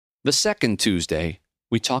The second Tuesday,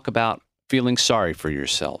 we talk about feeling sorry for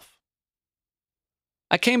yourself.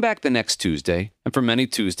 I came back the next Tuesday, and for many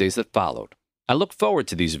Tuesdays that followed. I looked forward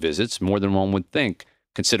to these visits more than one would think,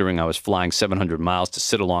 considering I was flying 700 miles to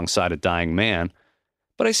sit alongside a dying man.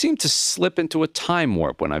 But I seemed to slip into a time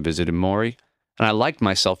warp when I visited Morrie, and I liked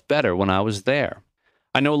myself better when I was there.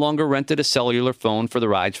 I no longer rented a cellular phone for the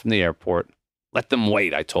rides from the airport. Let them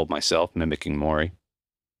wait, I told myself, mimicking Morrie.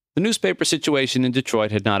 The newspaper situation in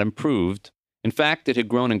Detroit had not improved. In fact, it had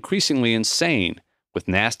grown increasingly insane, with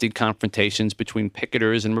nasty confrontations between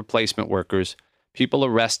picketers and replacement workers, people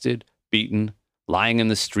arrested, beaten, lying in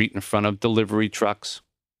the street in front of delivery trucks.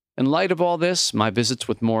 In light of all this, my visits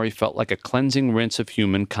with Morrie felt like a cleansing rinse of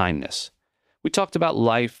human kindness. We talked about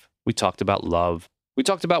life, we talked about love, we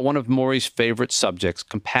talked about one of Morrie's favorite subjects,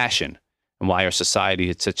 compassion, and why our society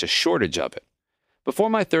had such a shortage of it.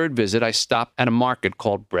 Before my third visit, I stopped at a market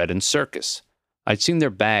called Bread and Circus. I'd seen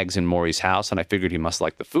their bags in Morrie's house, and I figured he must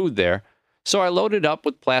like the food there, so I loaded up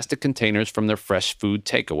with plastic containers from their fresh food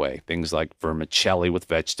takeaway, things like vermicelli with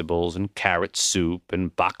vegetables and carrot soup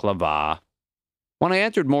and baklava. When I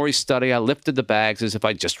entered Morrie's study, I lifted the bags as if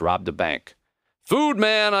I'd just robbed a bank. "Food,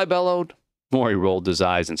 man," I bellowed. Morrie rolled his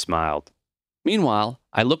eyes and smiled. Meanwhile,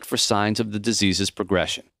 I looked for signs of the disease's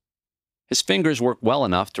progression. His fingers worked well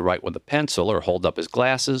enough to write with a pencil or hold up his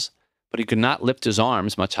glasses, but he could not lift his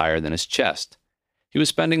arms much higher than his chest. He was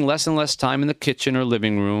spending less and less time in the kitchen or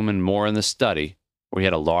living room and more in the study, where he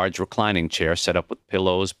had a large reclining chair set up with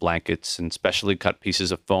pillows, blankets, and specially cut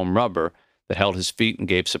pieces of foam rubber that held his feet and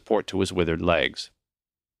gave support to his withered legs.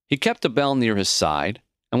 He kept a bell near his side,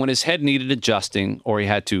 and when his head needed adjusting or he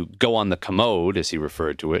had to go on the commode, as he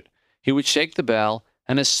referred to it, he would shake the bell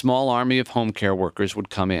and his small army of home care workers would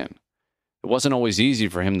come in. It wasn't always easy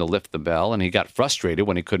for him to lift the bell, and he got frustrated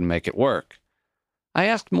when he couldn't make it work. I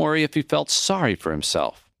asked Morrie if he felt sorry for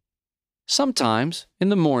himself. "Sometimes, in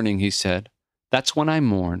the morning," he said. "That's when I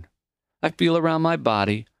mourn. I feel around my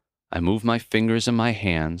body. I move my fingers and my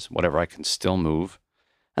hands, whatever I can still move,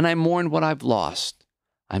 and I mourn what I've lost.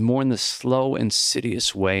 I mourn the slow,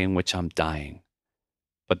 insidious way in which I'm dying.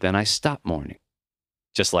 But then I stop mourning."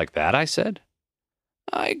 "Just like that?" I said.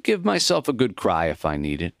 "I give myself a good cry if I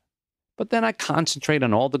need it. But then I concentrate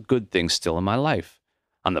on all the good things still in my life,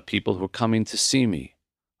 on the people who are coming to see me,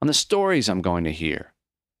 on the stories I'm going to hear,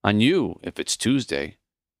 on you if it's Tuesday,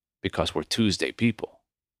 because we're Tuesday people."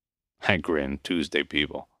 I grinned. Tuesday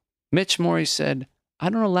people. "Mitch," Morrie said, "I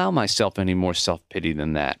don't allow myself any more self-pity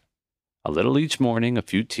than that. A little each morning, a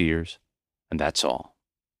few tears, and that's all."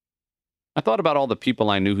 I thought about all the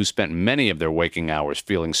people I knew who spent many of their waking hours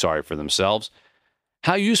feeling sorry for themselves.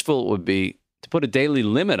 How useful it would be to put a daily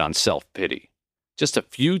limit on self-pity. Just a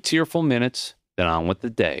few tearful minutes, then on with the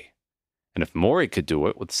day. And if Morrie could do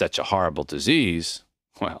it with such a horrible disease,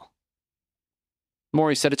 well.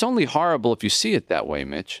 Morrie said, "It's only horrible if you see it that way,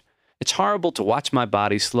 Mitch. It's horrible to watch my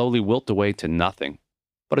body slowly wilt away to nothing.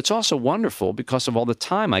 But it's also wonderful because of all the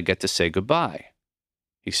time I get to say goodbye."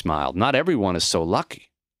 He smiled. "Not everyone is so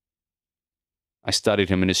lucky." I studied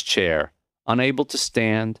him in his chair, unable to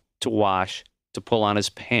stand, to wash, to pull on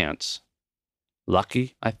his pants.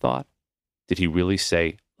 Lucky, I thought. Did he really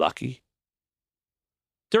say lucky?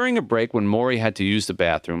 During a break when Morrie had to use the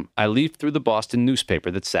bathroom, I leafed through the Boston newspaper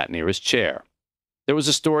that sat near his chair. There was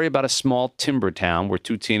a story about a small timber town where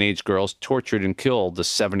two teenage girls tortured and killed the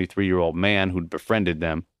 73-year-old man who'd befriended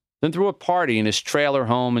them, then threw a party in his trailer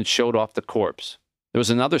home and showed off the corpse. There was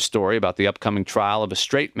another story about the upcoming trial of a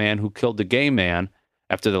straight man who killed a gay man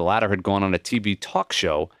after the latter had gone on a TV talk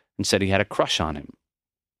show and said he had a crush on him.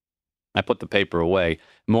 I put the paper away.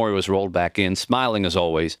 Morrie was rolled back in, smiling as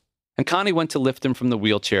always, and Connie went to lift him from the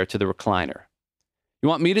wheelchair to the recliner. "You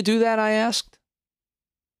want me to do that?" I asked.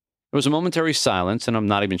 There was a momentary silence, and I'm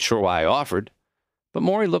not even sure why I offered, but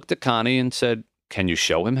Morrie looked at Connie and said, "Can you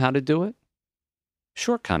show him how to do it?"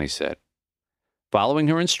 "Sure," Connie said. Following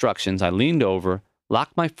her instructions, I leaned over,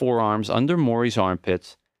 locked my forearms under Morrie's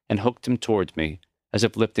armpits, and hooked him towards me, as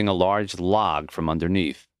if lifting a large log from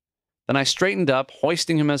underneath. Then I straightened up,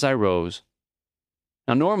 hoisting him as I rose.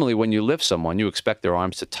 Now, normally when you lift someone, you expect their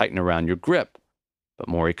arms to tighten around your grip, but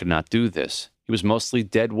Morrie could not do this. He was mostly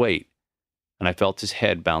dead weight, and I felt his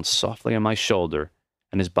head bounce softly on my shoulder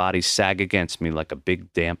and his body sag against me like a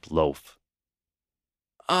big damp loaf.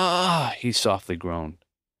 "Ah," he softly groaned.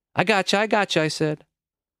 I gotcha, I said.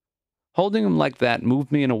 Holding him like that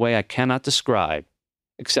moved me in a way I cannot describe,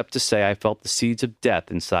 except to say I felt the seeds of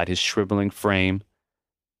death inside his shriveling frame.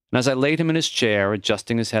 And as I laid him in his chair,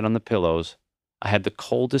 adjusting his head on the pillows, I had the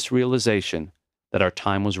coldest realization that our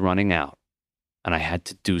time was running out, and I had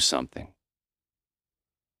to do something.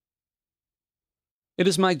 It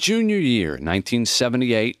is my junior year,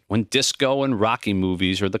 1978, when disco and Rocky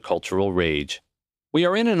movies are the cultural rage. We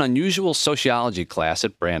are in an unusual sociology class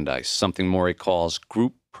at Brandeis, something Morrie calls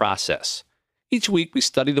group process. Each week we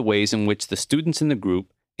study the ways in which the students in the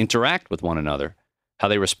group interact with one another, how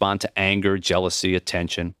they respond to anger, jealousy,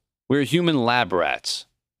 attention. We're human lab rats.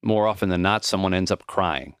 More often than not, someone ends up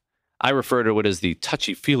crying. I refer to it as the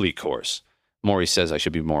touchy-feely course. Morrie says I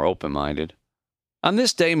should be more open-minded. On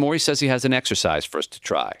this day, Morrie says he has an exercise for us to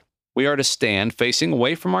try. We are to stand facing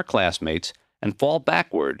away from our classmates and fall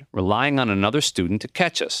backward, relying on another student to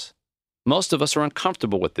catch us. Most of us are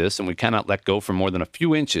uncomfortable with this, and we cannot let go for more than a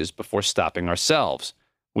few inches before stopping ourselves.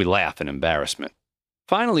 We laugh in embarrassment.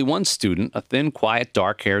 Finally, one student, a thin, quiet,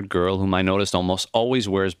 dark-haired girl whom I noticed almost always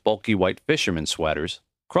wears bulky white fisherman sweaters,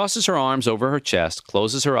 crosses her arms over her chest,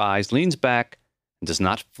 closes her eyes, leans back, and does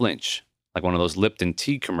not flinch, like one of those Lipton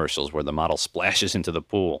tea commercials where the model splashes into the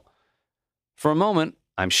pool. For a moment,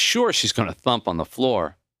 I'm sure she's going to thump on the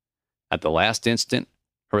floor. At the last instant,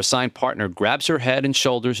 her assigned partner grabs her head and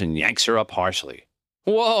shoulders and yanks her up harshly.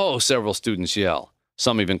 "Whoa!" several students yell.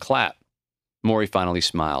 Some even clap. Morrie finally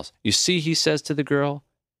smiles. "You see," he says to the girl,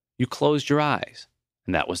 "you closed your eyes,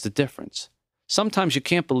 and that was the difference. Sometimes you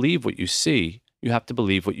can't believe what you see. You have to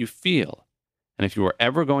believe what you feel. And if you are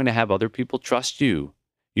ever going to have other people trust you,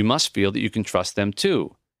 you must feel that you can trust them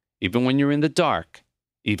too, even when you're in the dark,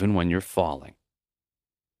 even when you're falling."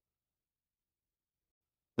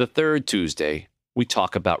 The third Tuesday, we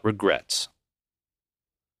talk about regrets.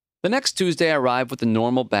 The next Tuesday, I arrive with the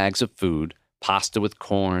normal bags of food, pasta with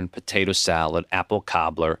corn, potato salad, apple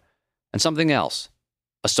cobbler, and something else,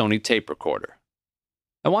 a Sony tape recorder.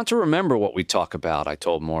 "I want to remember what we talk about," I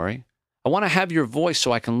told Morrie. "I want to have your voice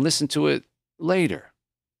so I can listen to it later.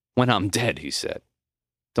 When I'm dead," he said.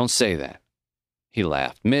 "Don't say that." He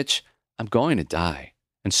laughed. "Mitch, I'm going to die,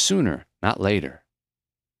 and sooner, not later."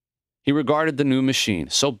 He regarded the new machine.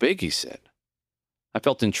 "So big," he said. I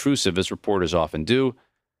felt intrusive, as reporters often do,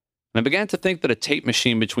 and I began to think that a tape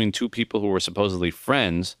machine between two people who were supposedly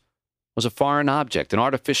friends was a foreign object, an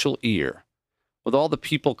artificial ear. With all the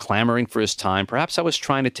people clamoring for his time, perhaps I was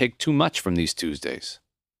trying to take too much from these Tuesdays.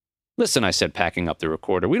 "Listen," I said, packing up the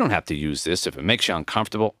recorder, "we don't have to use this if it makes you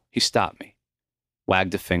uncomfortable." He stopped me,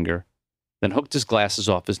 wagged a finger, then hooked his glasses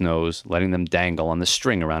off his nose, letting them dangle on the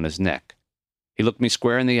string around his neck. He looked me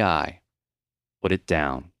square in the eye. "Put it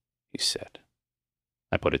down," he said.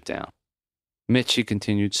 I put it down. "Mitch," he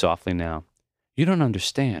continued softly now, "you don't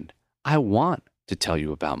understand. I want to tell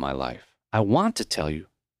you about my life. I want to tell you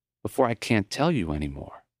before I can't tell you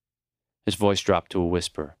anymore." His voice dropped to a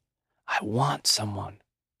whisper. "I want someone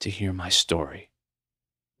to hear my story.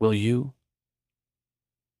 Will you?"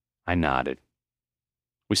 I nodded.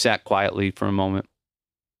 We sat quietly for a moment.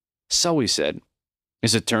 "So," he said,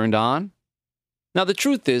 "is it turned on?" Now, the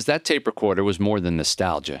truth is that tape recorder was more than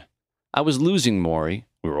nostalgia. I was losing Morrie.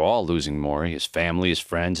 We were all losing Morrie, his family, his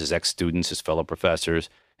friends, his ex-students, his fellow professors,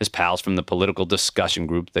 his pals from the political discussion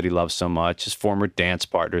group that he loved so much, his former dance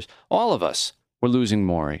partners. All of us were losing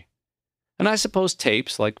Morrie. And I suppose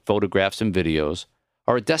tapes, like photographs and videos,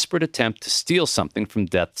 are a desperate attempt to steal something from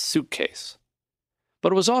death's suitcase.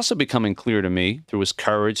 But it was also becoming clear to me, through his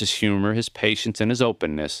courage, his humor, his patience, and his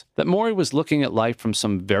openness, that Morrie was looking at life from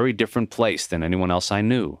some very different place than anyone else I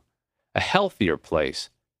knew. A healthier place,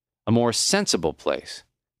 a more sensible place,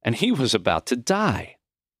 and he was about to die.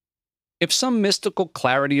 If some mystical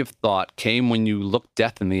clarity of thought came when you looked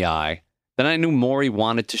death in the eye, then I knew Morrie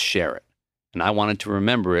wanted to share it, and I wanted to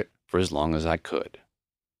remember it for as long as I could.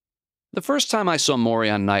 The first time I saw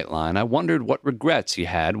Morrie on Nightline, I wondered what regrets he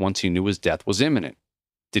had once he knew his death was imminent.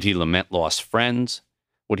 Did he lament lost friends?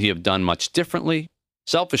 Would he have done much differently?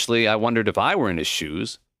 Selfishly, I wondered if I were in his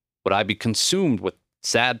shoes, would I be consumed with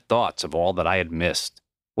sad thoughts of all that I had missed?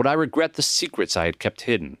 Would I regret the secrets I had kept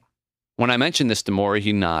hidden? When I mentioned this to Morrie,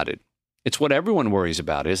 he nodded. "It's what everyone worries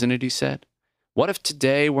about, isn't it?" he said. "What if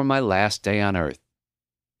today were my last day on earth?"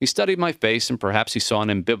 He studied my face, and perhaps he saw an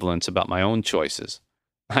ambivalence about my own choices.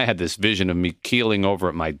 I had this vision of me keeling over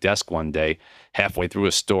at my desk one day, halfway through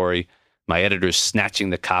a story, my editors snatching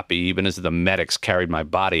the copy even as the medics carried my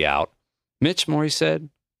body out. "Mitch," Morrie said.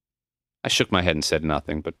 I shook my head and said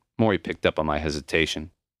nothing, but Morrie picked up on my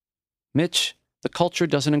hesitation. "Mitch, the culture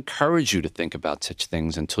doesn't encourage you to think about such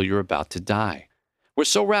things until you're about to die. We're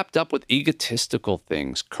so wrapped up with egotistical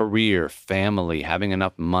things, career, family, having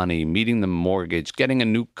enough money, meeting the mortgage, getting a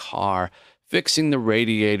new car, fixing the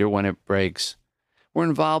radiator when it breaks. We're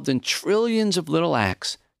involved in trillions of little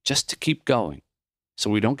acts just to keep going. So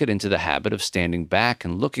we don't get into the habit of standing back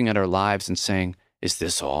and looking at our lives and saying, is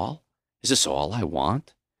this all? Is this all I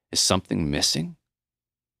want? Is something missing?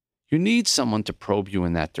 You need someone to probe you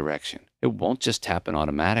in that direction. It won't just happen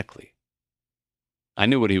automatically. I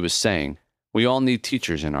knew what he was saying. We all need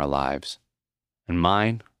teachers in our lives. And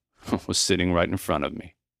mine was sitting right in front of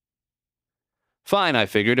me. Fine, I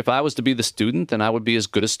figured. If I was to be the student, then I would be as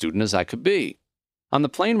good a student as I could be. On the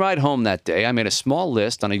plane ride home that day, I made a small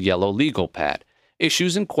list on a yellow legal pad.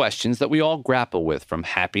 Issues and questions that we all grapple with, from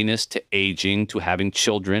happiness to aging to having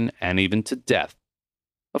children and even to death.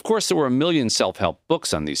 Of course, there were a million self-help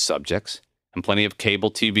books on these subjects, and plenty of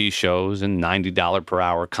cable TV shows and $90 per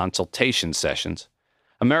hour consultation sessions.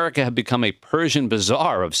 America had become a Persian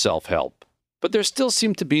bazaar of self-help, but there still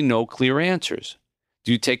seemed to be no clear answers.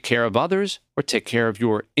 Do you take care of others or take care of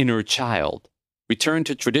your inner child? Return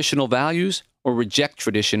to traditional values or reject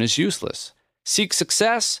tradition as useless? Seek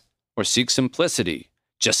success or seek simplicity?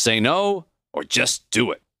 Just say no or just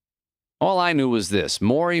do it? All I knew was this: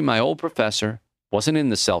 Morrie, my old professor, wasn't in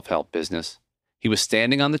the self-help business. He was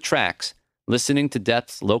standing on the tracks, listening to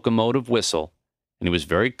death's locomotive whistle, and he was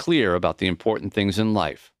very clear about the important things in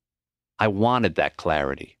life. I wanted that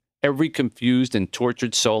clarity. Every confused and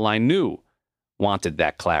tortured soul I knew wanted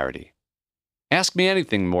that clarity. Ask me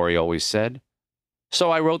anything, Morrie always said.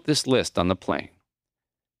 So I wrote this list on the plane: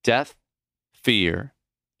 death, fear,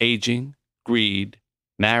 aging, greed,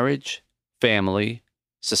 marriage, family,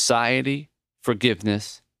 society,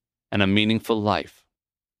 forgiveness, and a meaningful life.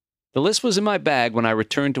 The list was in my bag when I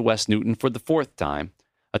returned to West Newton for the fourth time,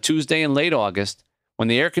 a Tuesday in late August, when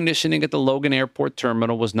the air conditioning at the Logan Airport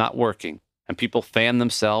terminal was not working, and people fanned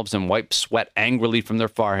themselves and wiped sweat angrily from their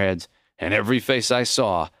foreheads, and every face I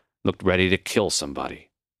saw looked ready to kill somebody.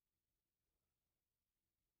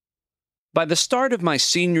 By the start of my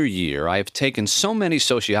senior year, I have taken so many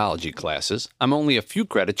sociology classes, I'm only a few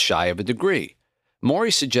credits shy of a degree.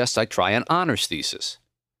 Morrie suggests I try an honors thesis.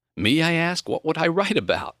 Me, I ask, what would I write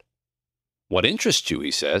about? What interests you,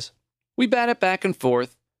 he says. We bat it back and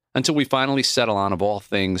forth until we finally settle on, of all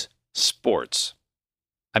things, sports.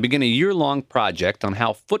 I begin a year-long project on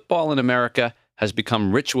how football in America has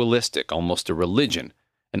become ritualistic, almost a religion,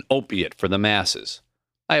 an opiate for the masses.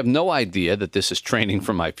 I have no idea that this is training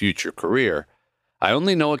for my future career. I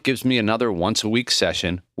only know it gives me another once-a-week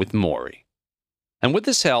session with Morrie. And with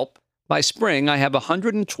his help, by spring I have a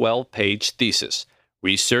 112-page thesis,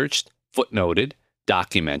 researched, footnoted,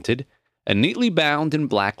 documented, and neatly bound in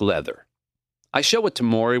black leather. I show it to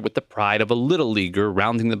Morrie with the pride of a little leaguer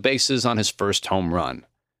rounding the bases on his first home run.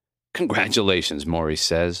 Congratulations, Morrie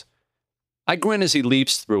says. I grin as he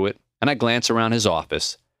leaps through it, and I glance around his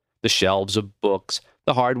office. The shelves of books,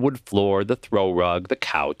 the hardwood floor, the throw rug, the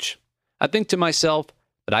couch. I think to myself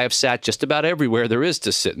that I have sat just about everywhere there is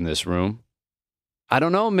to sit in this room. I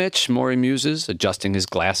don't know, Mitch, Morrie muses, adjusting his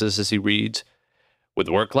glasses as he reads. With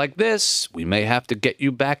work like this, we may have to get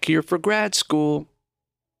you back here for grad school.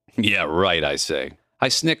 Yeah, right, I say. I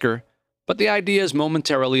snicker, but the idea is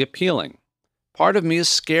momentarily appealing. Part of me is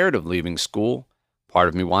scared of leaving school. Part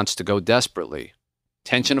of me wants to go desperately.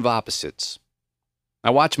 Tension of opposites. I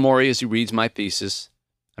watch Morrie as he reads my thesis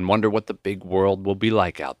and wonder what the big world will be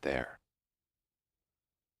like out there.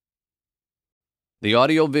 The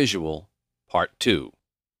Audiovisual, Part 2.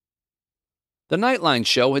 The Nightline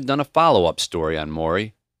show had done a follow-up story on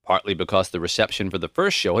Morrie, partly because the reception for the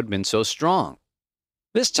first show had been so strong.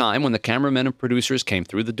 This time, when the cameramen and producers came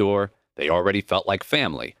through the door, they already felt like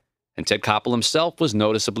family, and Ted Koppel himself was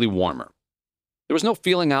noticeably warmer. There was no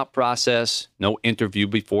feeling-out process, no interview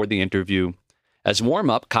before the interview. As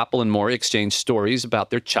warm-up, Koppel and Morrie exchanged stories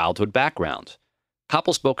about their childhood backgrounds.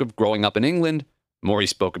 Koppel spoke of growing up in England. Morrie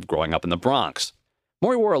spoke of growing up in the Bronx.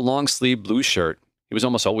 Morrie wore a long-sleeved blue shirt. He was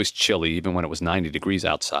almost always chilly, even when it was 90 degrees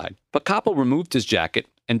outside. But Koppel removed his jacket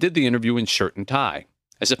and did the interview in shirt and tie,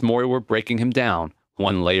 as if Morrie were breaking him down,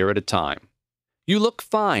 one layer at a time. You look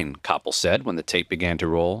fine, Koppel said when the tape began to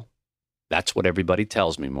roll. That's what everybody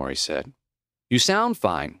tells me, Morrie said. You sound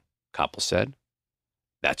fine, Koppel said.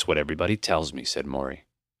 That's what everybody tells me, said Morrie.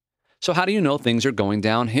 So how do you know things are going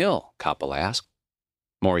downhill? Koppel asked.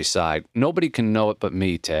 Morrie sighed. Nobody can know it but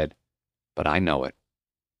me, Ted. But I know it.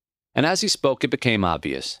 And as he spoke, it became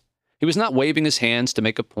obvious. He was not waving his hands to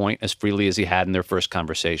make a point as freely as he had in their first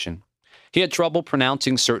conversation. He had trouble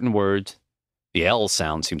pronouncing certain words. The L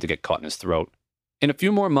sound seemed to get caught in his throat. In a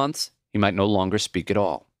few more months, he might no longer speak at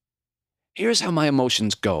all. Here's how my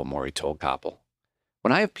emotions go, Morrie told Koppel.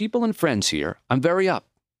 When I have people and friends here, I'm very up.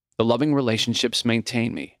 The loving relationships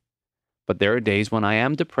maintain me. But there are days when I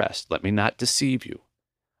am depressed, let me not deceive you.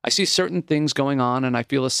 I see certain things going on and I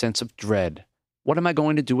feel a sense of dread. What am I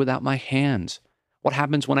going to do without my hands? What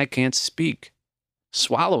happens when I can't speak?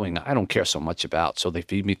 Swallowing, I don't care so much about, so they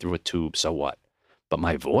feed me through a tube, so what? But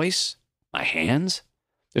my voice? My hands?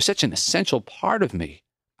 They're such an essential part of me.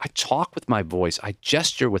 I talk with my voice. I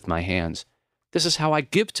gesture with my hands. This is how I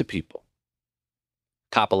give to people.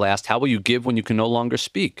 Koppel asked, how will you give when you can no longer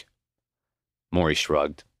speak? Morrie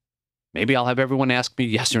shrugged. Maybe I'll have everyone ask me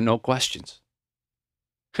yes or no questions.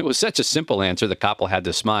 It was such a simple answer that Koppel had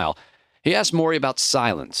to smile. He asked Morrie about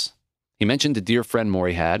silence. He mentioned a dear friend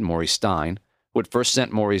Morrie had, Morrie Stein, who had first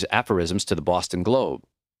sent Morrie's aphorisms to the Boston Globe.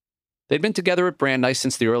 They'd been together at Brandeis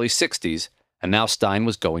since the early 60s, and now Stein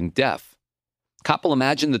was going deaf. Koppel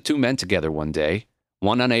imagined the two men together one day,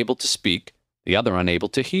 one unable to speak, the other unable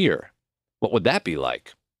to hear. What would that be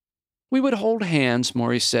like? We would hold hands,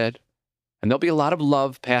 Morrie said, and there'll be a lot of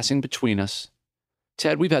love passing between us.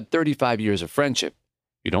 Ted, we've had 35 years of friendship.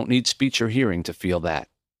 You don't need speech or hearing to feel that.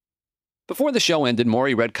 Before the show ended,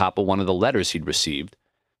 Morrie read Koppel one of the letters he'd received.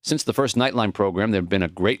 Since the first Nightline program, there had been a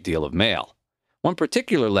great deal of mail. One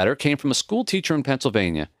particular letter came from a school teacher in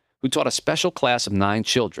Pennsylvania who taught a special class of 9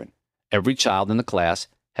 children. Every child in the class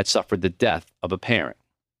had suffered the death of a parent.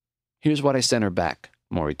 Here's what I sent her back,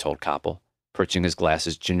 Morrie told Koppel, perching his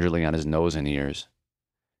glasses gingerly on his nose and ears.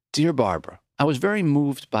 Dear Barbara, I was very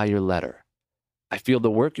moved by your letter. I feel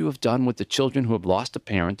the work you have done with the children who have lost a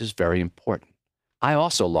parent is very important. I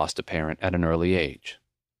also lost a parent at an early age.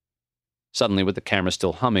 Suddenly, with the camera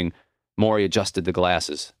still humming, Morrie adjusted the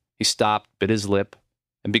glasses. He stopped, bit his lip,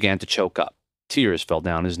 and began to choke up. Tears fell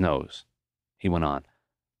down his nose. He went on.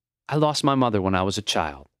 I lost my mother when I was a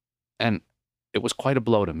child, and it was quite a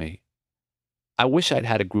blow to me. I wish I'd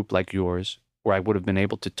had a group like yours, where I would have been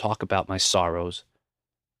able to talk about my sorrows.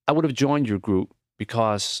 I would have joined your group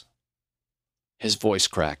because... His voice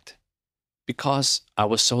cracked. Because I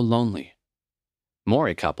was so lonely.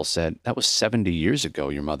 Morrie, Koppel said, that was 70 years ago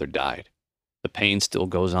your mother died. The pain still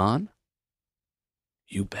goes on?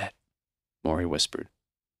 You bet, Morrie whispered.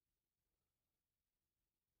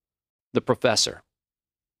 The Professor.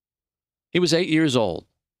 He was 8 years old.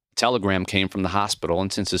 A telegram came from the hospital,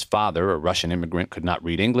 and since his father, a Russian immigrant, could not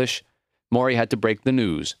read English, Morrie had to break the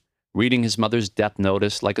news, reading his mother's death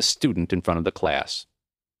notice like a student in front of the class.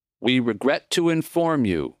 We regret to inform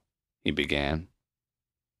you, he began.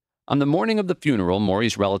 On the morning of the funeral,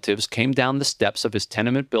 Morrie's relatives came down the steps of his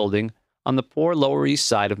tenement building on the poor Lower East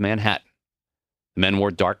Side of Manhattan. The men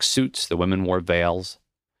wore dark suits, the women wore veils.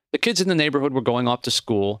 The kids in the neighborhood were going off to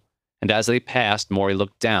school, and as they passed, Morrie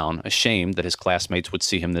looked down, ashamed that his classmates would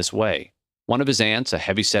see him this way. One of his aunts, a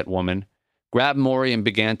heavy-set woman, grabbed Morrie and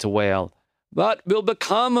began to wail, What will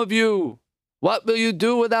become of you? What will you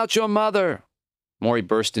do without your mother? Morrie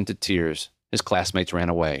burst into tears. His classmates ran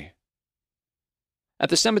away. At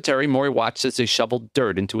the cemetery, Morrie watched as they shoveled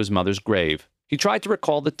dirt into his mother's grave. He tried to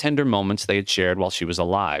recall the tender moments they had shared while she was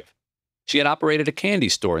alive. She had operated a candy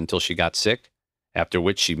store until she got sick, after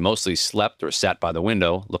which she mostly slept or sat by the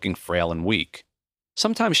window, looking frail and weak.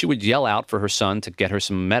 Sometimes she would yell out for her son to get her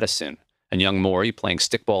some medicine, and young Morrie, playing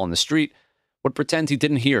stickball in the street, would pretend he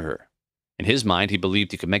didn't hear her. In his mind, he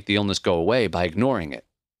believed he could make the illness go away by ignoring it.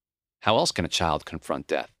 How else can a child confront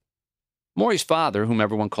death? Morrie's father, whom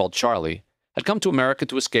everyone called Charlie, had come to America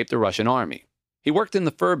to escape the Russian army. He worked in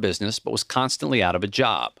the fur business, but was constantly out of a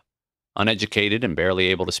job. Uneducated and barely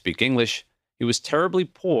able to speak English, he was terribly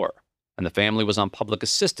poor, and the family was on public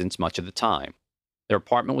assistance much of the time. Their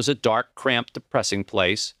apartment was a dark, cramped, depressing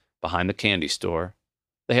place behind the candy store.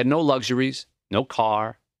 They had no luxuries, no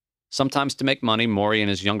car. Sometimes to make money, Morrie and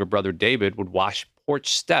his younger brother David would wash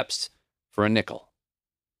porch steps for a nickel.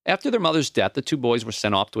 After their mother's death, the two boys were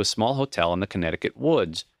sent off to a small hotel in the Connecticut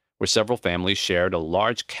woods, where several families shared a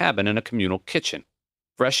large cabin and a communal kitchen.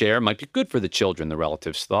 Fresh air might be good for the children, the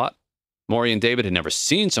relatives thought. Morrie and David had never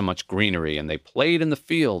seen so much greenery, and they played in the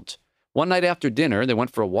fields. One night after dinner, they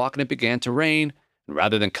went for a walk and it began to rain, and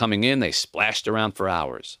rather than coming in, they splashed around for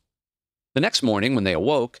hours. The next morning, when they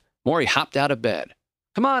awoke, Morrie hopped out of bed.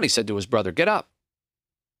 Come on, he said to his brother, get up.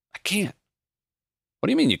 I can't. What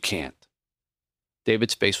do you mean you can't?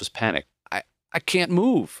 David's face was panicked. I can't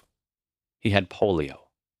move. He had polio.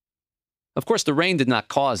 Of course, the rain did not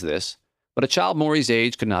cause this, but a child Morrie's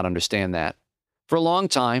age could not understand that. For a long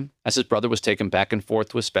time, as his brother was taken back and forth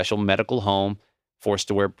to a special medical home, forced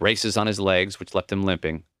to wear braces on his legs, which left him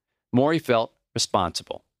limping, Morrie felt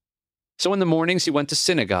responsible. So in the mornings, he went to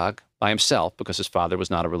synagogue by himself because his father was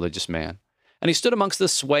not a religious man, and he stood amongst the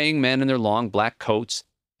swaying men in their long black coats,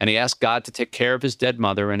 and he asked God to take care of his dead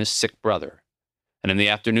mother and his sick brother. And in the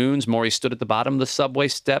afternoons, Morrie stood at the bottom of the subway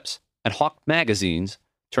steps and hawked magazines,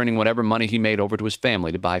 turning whatever money he made over to his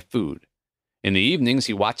family to buy food. In the evenings,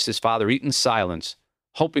 he watched his father eat in silence,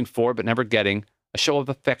 hoping for, but never getting, a show of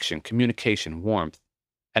affection, communication, warmth.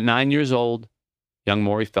 At 9 years old, young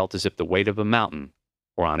Morrie felt as if the weight of a mountain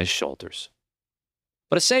were on his shoulders.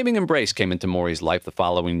 But a saving embrace came into Morrie's life the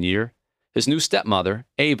following year. His new stepmother,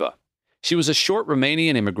 Ava. She was a short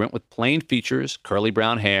Romanian immigrant with plain features, curly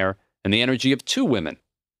brown hair, and the energy of two women.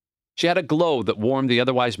 She had a glow that warmed the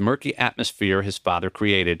otherwise murky atmosphere his father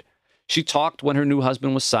created. She talked when her new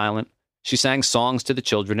husband was silent. She sang songs to the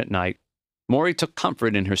children at night. Morrie took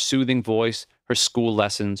comfort in her soothing voice, her school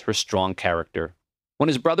lessons, her strong character. When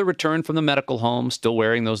his brother returned from the medical home, still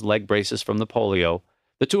wearing those leg braces from the polio,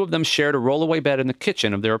 the two of them shared a rollaway bed in the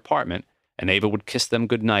kitchen of their apartment, and Ava would kiss them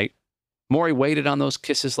good night. Morrie waited on those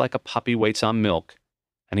kisses like a puppy waits on milk,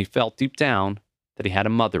 and he felt deep down that he had a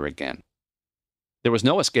mother again. There was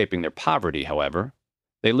no escaping their poverty, however.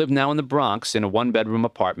 They lived now in the Bronx in a one-bedroom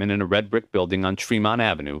apartment in a red brick building on Tremont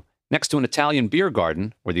Avenue, next to an Italian beer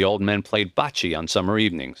garden where the old men played bocce on summer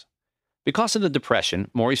evenings. Because of the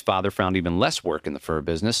Depression, Morrie's father found even less work in the fur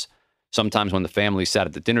business. Sometimes when the family sat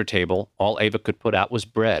at the dinner table, all Ava could put out was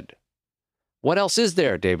bread. "What else is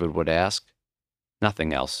there?" David would ask.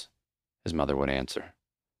 "Nothing else," his mother would answer.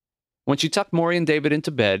 When she tucked Morrie and David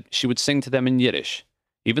into bed, she would sing to them in Yiddish.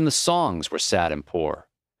 Even the songs were sad and poor.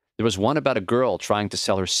 There was one about a girl trying to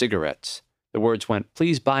sell her cigarettes. The words went,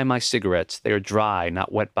 "Please buy my cigarettes. They are dry,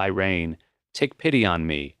 not wet by rain. Take pity on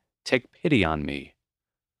me. Take pity on me."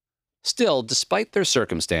 Still, despite their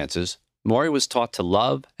circumstances, Morrie was taught to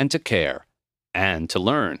love and to care, and to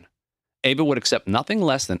learn. Ava would accept nothing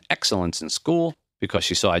less than excellence in school because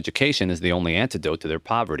she saw education as the only antidote to their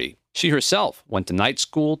poverty. She herself went to night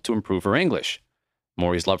school to improve her English.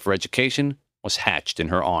 Morrie's love for education was hatched in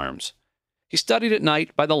her arms. He studied at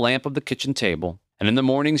night by the lamp of the kitchen table, and in the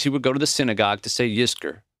mornings he would go to the synagogue to say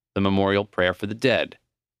Yizkor, the memorial prayer for the dead.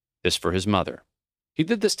 This for his mother. He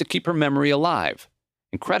did this to keep her memory alive.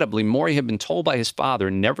 Incredibly, Morrie had been told by his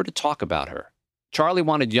father never to talk about her. Charlie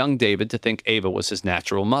wanted young David to think Ava was his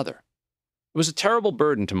natural mother. It was a terrible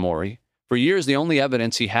burden to Morrie. For years, the only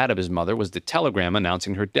evidence he had of his mother was the telegram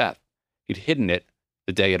announcing her death. He'd hidden it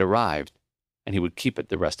the day it arrived, and he would keep it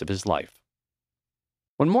the rest of his life.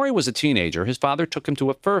 When Morrie was a teenager, his father took him to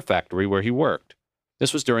a fur factory where he worked.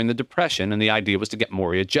 This was during the Depression, and the idea was to get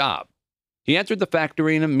Morrie a job. He entered the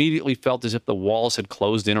factory and immediately felt as if the walls had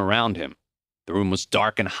closed in around him. The room was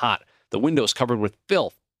dark and hot, the windows covered with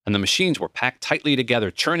filth, and the machines were packed tightly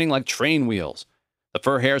together, churning like train wheels. The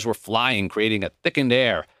fur hairs were flying, creating a thickened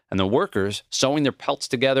air, and the workers, sewing their pelts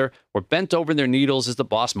together, were bent over their needles as the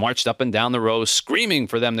boss marched up and down the rows, screaming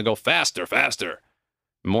for them to go faster, faster.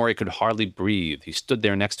 Morrie could hardly breathe. He stood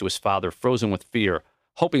there next to his father, frozen with fear,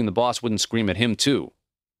 hoping the boss wouldn't scream at him too.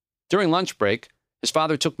 During lunch break, his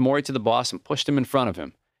father took Morrie to the boss and pushed him in front of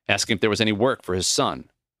him, asking if there was any work for his son.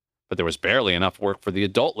 But there was barely enough work for the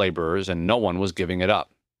adult laborers, and no one was giving it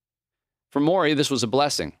up. For Morrie, this was a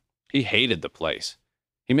blessing. He hated the place.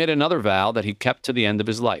 He made another vow that he kept to the end of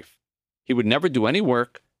his life. He would never do any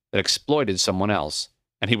work that exploited someone else,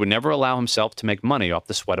 and he would never allow himself to make money off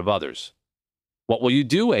the sweat of others. "What will you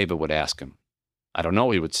do?" Ava would ask him. "I don't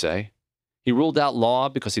know," he would say. He ruled out law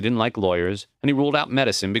because he didn't like lawyers, and he ruled out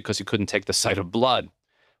medicine because he couldn't take the sight of blood.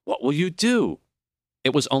 "What will you do?"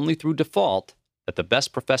 It was only through default that the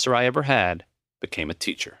best professor I ever had became a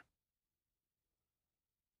teacher.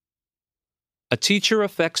 A teacher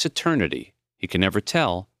affects eternity. He can never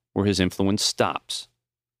tell where his influence stops.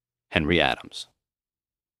 Henry Adams.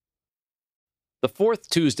 The fourth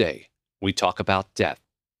Tuesday, we talk about death.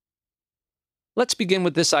 "Let's begin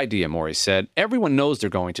with this idea," Morrie said. "Everyone knows they're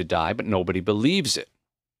going to die, but nobody believes it."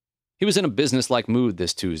 He was in a businesslike mood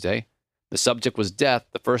this Tuesday. The subject was death,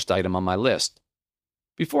 the first item on my list.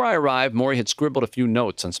 Before I arrived, Morrie had scribbled a few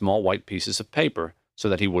notes on small white pieces of paper so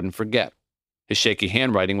that he wouldn't forget. His shaky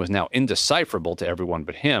handwriting was now indecipherable to everyone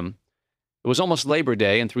but him. It was almost Labor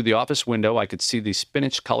Day, and through the office window I could see the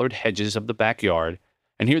spinach-colored hedges of the backyard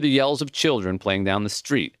and hear the yells of children playing down the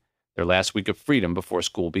street, their last week of freedom before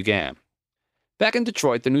school began. Back in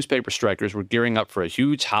Detroit, the newspaper strikers were gearing up for a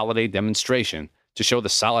huge holiday demonstration to show the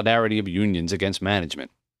solidarity of unions against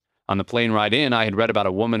management. On the plane ride in, I had read about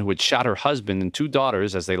a woman who had shot her husband and two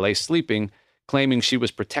daughters as they lay sleeping, claiming she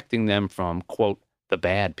was protecting them from, quote, the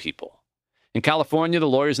bad people. In California, the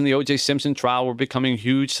lawyers in the O.J. Simpson trial were becoming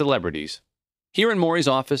huge celebrities. Here in Morrie's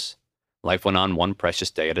office, life went on one precious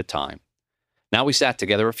day at a time. Now we sat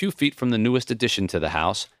together a few feet from the newest addition to the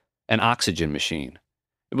house, an oxygen machine.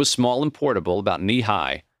 It was small and portable, about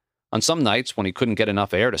knee-high. On some nights, when he couldn't get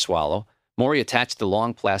enough air to swallow, Morrie attached the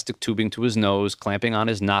long plastic tubing to his nose, clamping on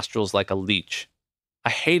his nostrils like a leech. I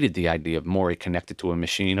hated the idea of Morrie connected to a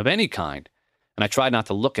machine of any kind, and I tried not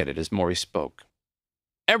to look at it as Morrie spoke.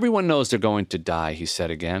 "Everyone knows they're going to die," he said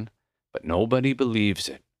again, "but nobody believes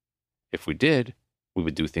it. If we did, we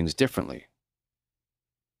would do things differently."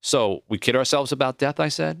 So, we kid ourselves about death, I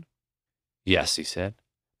said. Yes, he said,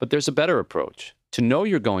 but there's a better approach, to know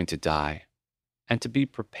you're going to die and to be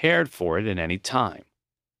prepared for it at any time.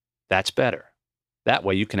 That's better. That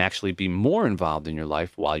way you can actually be more involved in your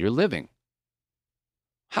life while you're living.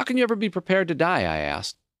 How can you ever be prepared to die, I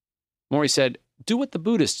asked. Morrie said, do what the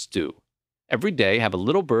Buddhists do. Every day have a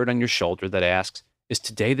little bird on your shoulder that asks, is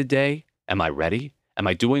today the day? Am I ready? Am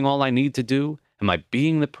I doing all I need to do? Am I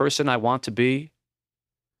being the person I want to be?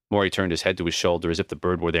 Morrie turned his head to his shoulder as if the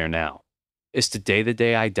bird were there now. Is today the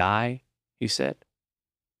day I die? He said.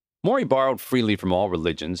 Morrie borrowed freely from all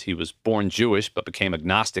religions. He was born Jewish but became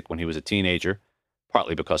agnostic when he was a teenager,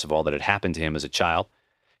 partly because of all that had happened to him as a child.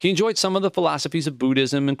 He enjoyed some of the philosophies of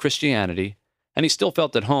Buddhism and Christianity, and he still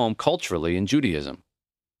felt at home culturally in Judaism.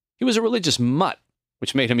 He was a religious mutt,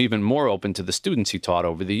 which made him even more open to the students he taught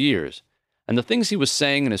over the years, and the things he was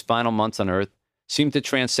saying in his final months on earth seemed to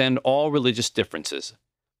transcend all religious differences.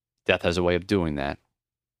 Death has a way of doing that.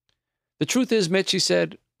 The truth is, Mitch, he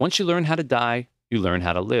said, once you learn how to die, you learn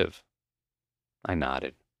how to live. I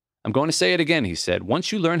nodded. I'm going to say it again, he said.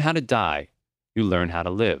 Once you learn how to die, you learn how to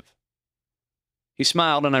live. He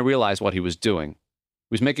smiled, and I realized what he was doing.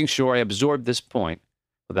 He was making sure I absorbed this point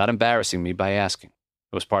without embarrassing me by asking.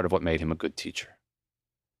 It was part of what made him a good teacher.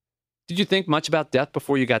 Did you think much about death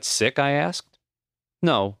before you got sick? I asked.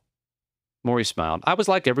 No. Morrie smiled. I was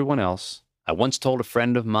like everyone else. I once told a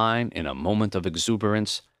friend of mine in a moment of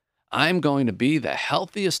exuberance, I'm going to be the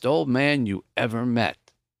healthiest old man you ever met.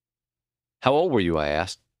 How old were you? I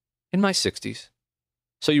asked. In my 60s.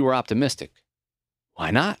 So you were optimistic.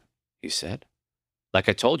 Why not? He said. Like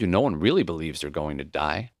I told you, no one really believes they're going to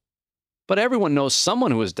die. But everyone knows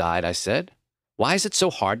someone who has died, I said. Why is it so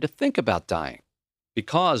hard to think about dying?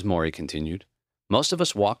 Because, Morrie continued, most of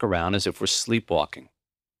us walk around as if we're sleepwalking.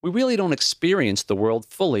 We really don't experience the world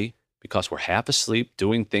fully because we're half asleep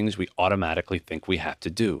doing things we automatically think we have to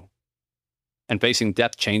do. And facing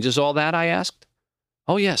death changes all that, I asked.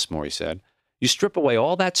 Oh yes, Morrie said. You strip away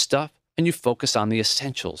all that stuff and you focus on the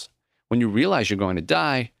essentials. When you realize you're going to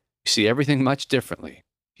die, you see everything much differently.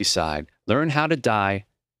 He sighed. Learn how to die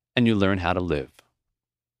and you learn how to live.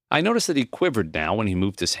 I noticed that he quivered now when he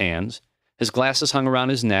moved his hands. His glasses hung around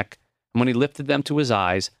his neck, and when he lifted them to his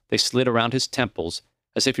eyes, they slid around his temples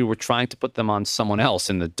as if he were trying to put them on someone else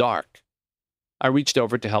in the dark. I reached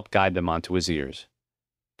over to help guide them onto his ears.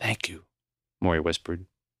 Thank you, Morrie whispered.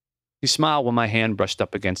 He smiled when my hand brushed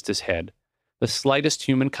up against his head. The slightest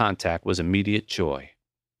human contact was immediate joy.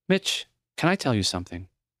 Mitch, can I tell you something?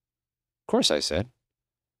 Of course, I said.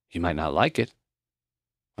 You might not like it.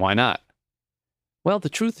 Why not? Well, the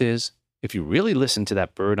truth is, if you really listen to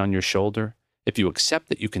that bird on your shoulder, if you accept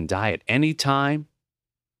that you can die at any time,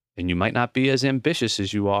 then you might not be as ambitious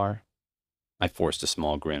as you are. I forced a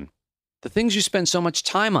small grin. The things you spend so much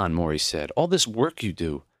time on, Morrie said, all this work you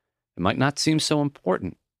do, it might not seem so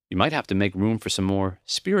important. You might have to make room for some more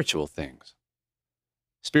spiritual things.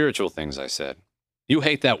 Spiritual things, I said. You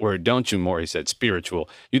hate that word, don't you, Morrie said, spiritual.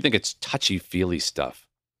 You think it's touchy-feely stuff.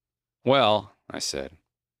 Well, I said.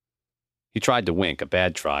 He tried to wink, a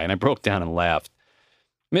bad try, and I broke down and laughed.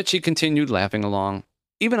 Mitch, he continued, laughing along.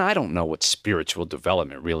 Even I don't know what spiritual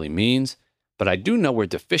development really means, but I do know we're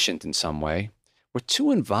deficient in some way. We're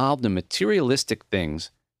too involved in materialistic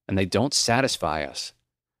things, and they don't satisfy us.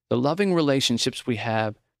 The loving relationships we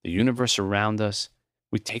have, the universe around us,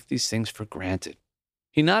 we take these things for granted.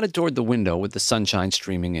 He nodded toward the window with the sunshine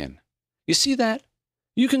streaming in. You see that?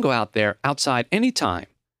 You can go out there, outside, any time.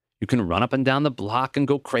 You can run up and down the block and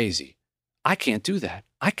go crazy. I can't do that.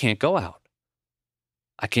 I can't go out.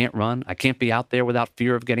 I can't run. I can't be out there without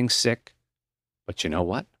fear of getting sick. But you know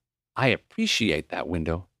what? I appreciate that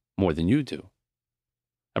window more than you do.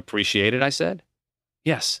 Appreciate it, I said.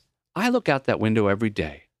 Yes, I look out that window every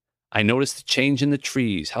day. I notice the change in the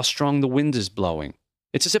trees, how strong the wind is blowing.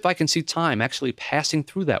 It's as if I can see time actually passing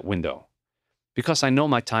through that window. Because I know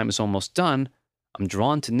my time is almost done, I'm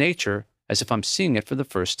drawn to nature as if I'm seeing it for the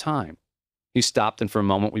first time. He stopped, and for a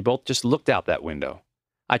moment we both just looked out that window.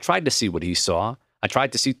 I tried to see what he saw. I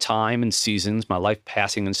tried to see time and seasons, my life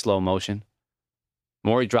passing in slow motion.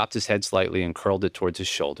 Morrie dropped his head slightly and curled it towards his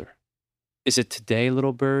shoulder. Is it today,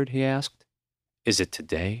 little bird? He asked. Is it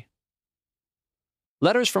today?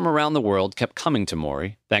 Letters from around the world kept coming to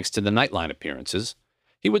Morrie, thanks to the Nightline appearances.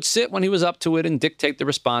 He would sit when he was up to it and dictate the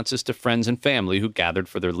responses to friends and family who gathered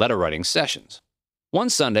for their letter-writing sessions. One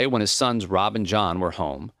Sunday, when his sons Rob and John were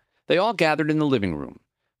home, they all gathered in the living room.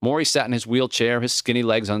 Morrie sat in his wheelchair, his skinny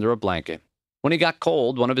legs under a blanket. When he got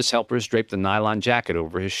cold, one of his helpers draped a nylon jacket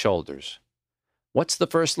over his shoulders. What's the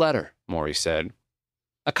first letter? Morrie said.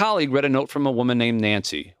 A colleague read a note from a woman named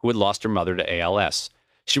Nancy, who had lost her mother to ALS.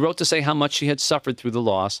 She wrote to say how much she had suffered through the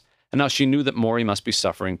loss, and how she knew that Morrie must be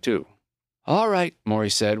suffering too. "All right,"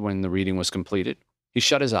 Morrie said when the reading was completed. He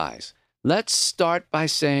shut his eyes. "Let's start by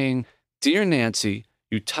saying, 'Dear Nancy,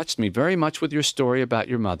 you touched me very much with your story about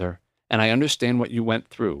your mother, and I understand what you went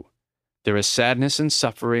through. There is sadness and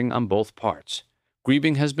suffering on both parts.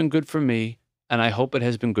 Grieving has been good for me, and I hope it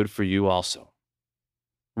has been good for you also.'"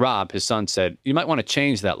 Rob, his son, said, "You might want to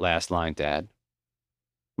change that last line, Dad."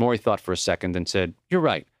 Morrie thought for a second and said, "You're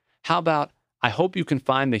right. How about, 'I hope you can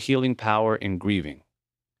find the healing power in grieving.'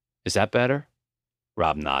 Is that better?"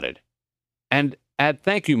 Rob nodded. "And add,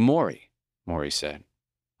 'Thank you, Morrie,'" Morrie said.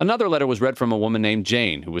 Another letter was read from a woman named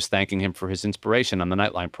Jane, who was thanking him for his inspiration on the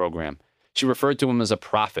Nightline program. She referred to him as a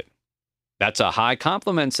prophet. "That's a high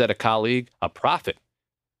compliment," said a colleague. "A prophet."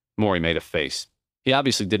 Morrie made a face. He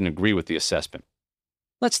obviously didn't agree with the assessment.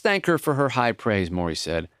 "Let's thank her for her high praise," Morrie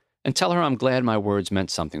said, "and tell her I'm glad my words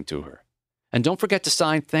meant something to her. And don't forget to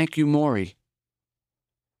sign 'Thank you, Morrie.'"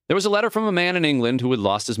 There was a letter from a man in England who had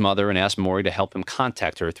lost his mother and asked Morrie to help him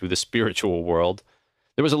contact her through the spiritual world.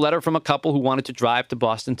 There was a letter from a couple who wanted to drive to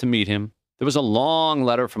Boston to meet him. There was a long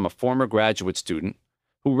letter from a former graduate student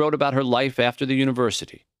who wrote about her life after the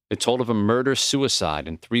university. It told of a murder-suicide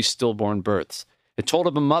and 3 stillborn births. It told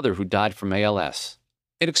of a mother who died from ALS.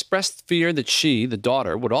 It expressed fear that she, the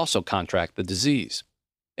daughter, would also contract the disease.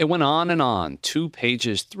 It went on, 2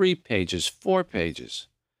 pages, 3 pages, 4 pages.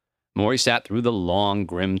 Morrie sat through the long,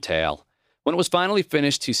 grim tale. When it was finally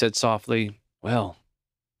finished, he said softly, "Well,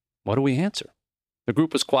 what do we answer?" The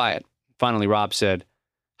group was quiet. Finally, Rob said,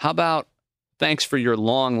 "How about, 'Thanks for your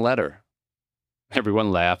long letter'?"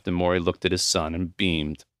 Everyone laughed, and Morrie looked at his son and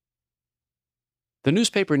beamed. The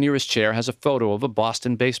newspaper near his chair has a photo of a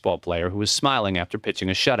Boston baseball player who is smiling after pitching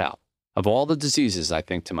a shutout. Of all the diseases, I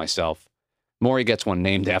think to myself, Morrie gets one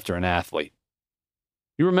named after an athlete.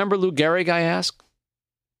 "You remember Lou Gehrig?" I asked.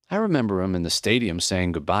 "I remember him in the stadium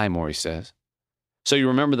saying goodbye," Morrie says. "So you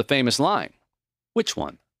remember the famous line?" "Which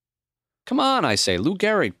one?" "Come on," I say. "Lou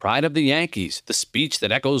Gehrig, pride of the Yankees, the speech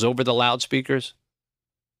that echoes over the loudspeakers."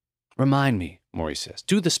 "Remind me," Morrie says.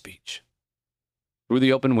 "Do the speech." Through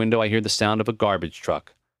the open window, I hear the sound of a garbage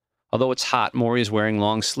truck. Although it's hot, Morrie is wearing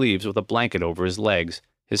long sleeves with a blanket over his legs,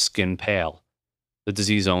 his skin pale. The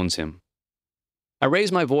disease owns him. I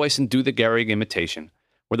raise my voice and do the Gehrig imitation,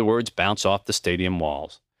 where the words bounce off the stadium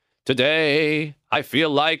walls. "Today, I feel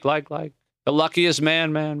like the luckiest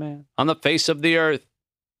man on the face of the earth."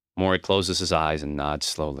 Morrie closes his eyes and nods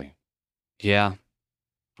slowly. "Yeah,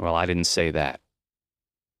 well, I didn't say that."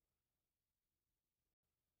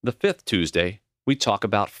 The 5th Tuesday, we talk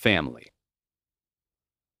about family.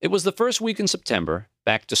 It was the first week in September,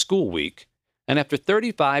 back to school week, and after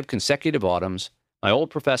 35 consecutive autumns, my old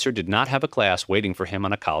professor did not have a class waiting for him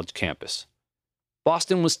on a college campus.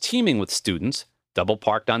 Boston was teeming with students, double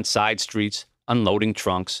parked on side streets, unloading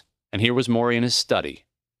trunks, and here was Morrie in his study.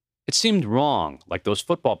 It seemed wrong, like those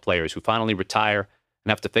football players who finally retire and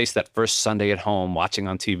have to face that first Sunday at home watching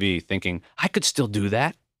on TV, thinking, "I could still do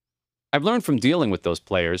that." I've learned from dealing with those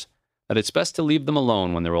players that it's best to leave them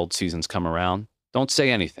alone when their old seasons come around. Don't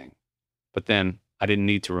say anything. But then I didn't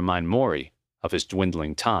need to remind Morrie of his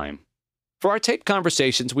dwindling time. For our taped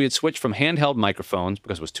conversations, we had switched from handheld microphones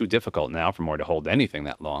because it was too difficult now for Morrie to hold anything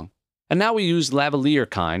that long. And now we use lavalier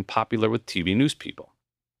kind popular with TV news people.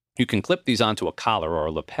 You can clip these onto a collar or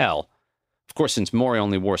a lapel. Of course, since Morrie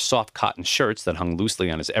only wore soft cotton shirts that hung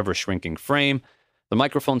loosely on his ever-shrinking frame, the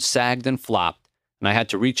microphone sagged and flopped, and I had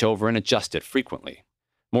to reach over and adjust it frequently.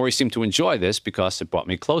 Morrie seemed to enjoy this because it brought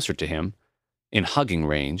me closer to him, in hugging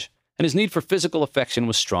range, and his need for physical affection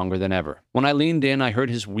was stronger than ever. When I leaned in, I heard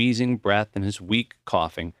his wheezing breath and his weak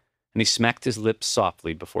coughing, and he smacked his lips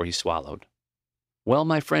softly before he swallowed. "Well,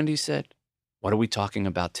 my friend," he said, "what are we talking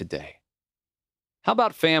about today?" "How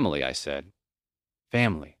about family?" I said.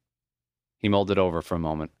 "Family." He mulled it over for a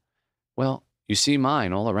moment. "Well, you see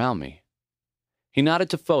mine all around me." He nodded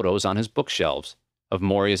to photos on his bookshelves of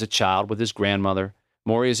Morrie as a child with his grandmother,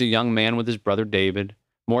 Morrie as a young man with his brother David,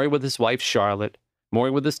 Morrie with his wife Charlotte,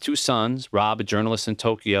 Morrie with his 2 sons, Rob, a journalist in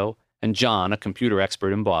Tokyo, and John, a computer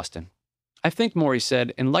expert in Boston. "I think," Morrie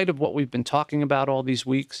said, "in light of what we've been talking about all these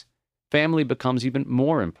weeks, family becomes even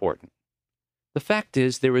more important. The fact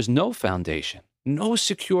is, there is no foundation, no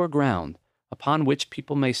secure ground upon which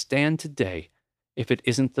people may stand today if it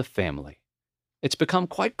isn't the family. It's become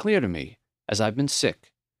quite clear to me, as I've been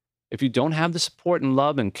sick, if you don't have the support and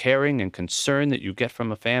love and caring and concern that you get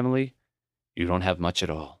from a family, you don't have much at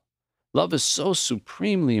all. Love is so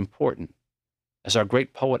supremely important. As our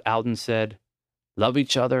great poet Alden said, love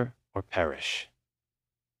each other or perish."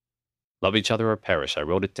 Love each other or perish. I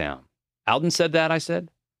wrote it down. "Alden said that," I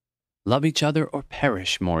said. Love each other or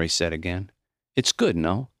perish, Morrie said again. It's good,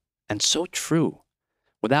 no? And so true.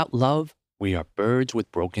 Without love, we are birds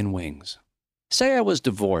with broken wings. Say I was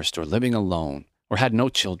divorced or living alone or had no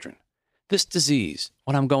children. This disease,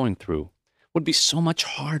 what I'm going through, would be so much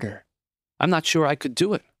harder. I'm not sure I could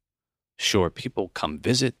do it. Sure, people come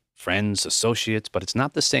visit, friends, associates, but it's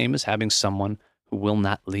not the same as having someone who will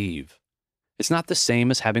not leave. It's not the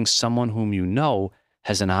same as having someone whom you know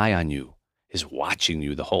has an eye on you, is watching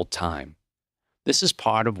you the whole time. This is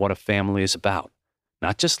part of what a family is about.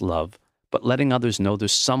 Not just love, but letting others know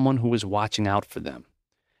there's someone who is watching out for them.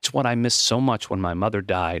 It's what I missed so much when my mother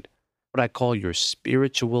died, what I call your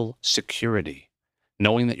spiritual security,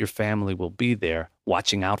 knowing that your family will be there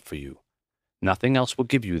watching out for you. Nothing else will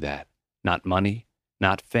give you that. Not money,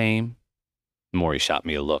 not fame. Morrie shot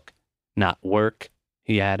me a look. Not work,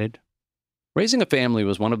 he added. Raising a family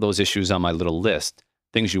was one of those issues on my little list,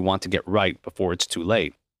 things you want to get right before it's too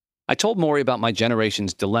late. I told Morrie about my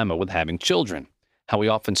generation's dilemma with having children, how we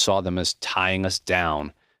often saw them as tying us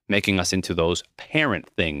down, making us into those parent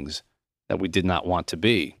things that we did not want to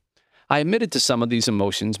be. I admitted to some of these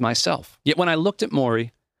emotions myself. Yet when I looked at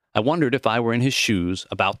Morrie, I wondered if I were in his shoes,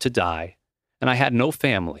 about to die, and I had no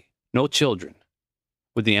family, no children.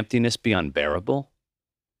 Would the emptiness be unbearable?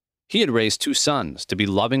 He had raised 2 sons to be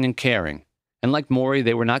loving and caring, and like Morrie,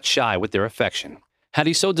 they were not shy with their affection. Had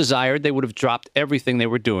he so desired, they would have dropped everything they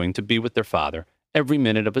were doing to be with their father every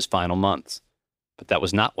minute of his final months. But that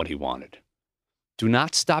was not what he wanted. Do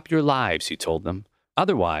not stop your lives, he told them.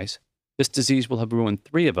 Otherwise, this disease will have ruined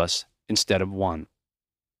 3 of us instead of 1.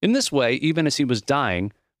 In this way, even as he was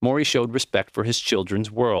dying, Morrie showed respect for his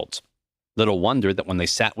children's worlds. Little wonder that when they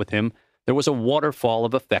sat with him, there was a waterfall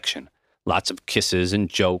of affection, lots of kisses and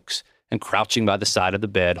jokes, and crouching by the side of the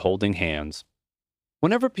bed holding hands.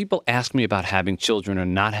 Whenever people ask me about having children or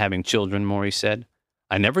not having children, Morrie said,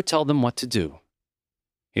 I never tell them what to do.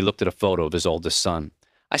 He looked at a photo of his oldest son.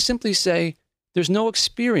 I simply say, there's no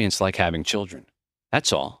experience like having children.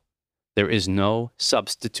 That's all. There is no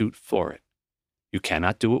substitute for it. You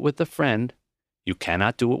cannot do it with a friend. You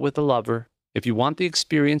cannot do it with a lover. If you want the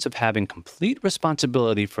experience of having complete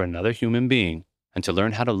responsibility for another human being and to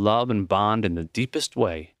learn how to love and bond in the deepest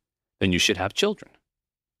way, then you should have children.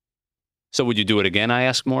 So would you do it again, I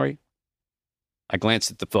asked Morrie. I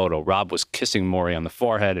glanced at the photo. Rob was kissing Morrie on the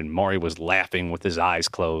forehead, and Morrie was laughing with his eyes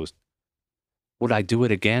closed. Would I do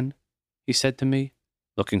it again? He said to me,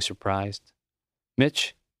 looking surprised.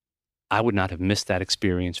 Mitch, I would not have missed that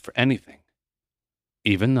experience for anything.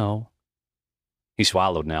 Even though, he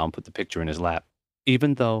swallowed now and put the picture in his lap,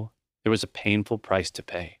 even though there was a painful price to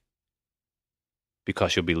pay.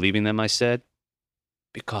 Because you'll be leaving them, I said.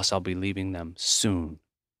 Because I'll be leaving them soon.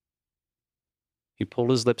 He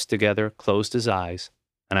pulled his lips together, closed his eyes,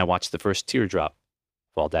 and I watched the first teardrop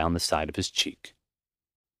fall down the side of his cheek.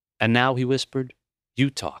 And now, he whispered,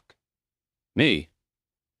 you talk. Me?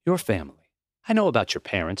 Your family. I know about your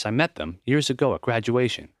parents. I met them years ago at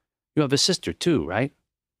graduation. You have a sister too, right?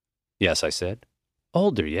 Yes, I said.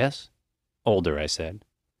 Older, yes? Older, I said.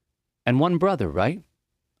 And 1 brother, right?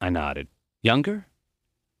 I nodded. Younger?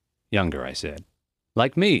 Younger, I said.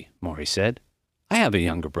 Like me, Morrie said. I have a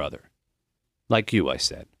younger brother. Like you, I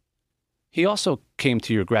said. He also came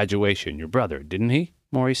to your graduation, your brother, didn't he?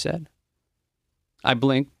 Morrie said. I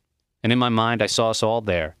blinked, and in my mind I saw us all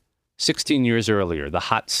there, 16 years earlier, the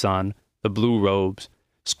hot sun, the blue robes,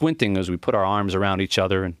 squinting as we put our arms around each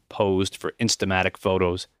other and posed for Instamatic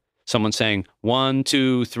photos. Someone saying, 1,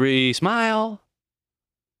 2, 3, smile.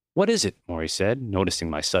 What is it? Morrie said, noticing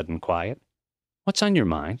my sudden quiet. What's on your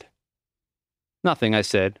mind? Nothing, I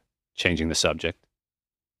said, changing the subject.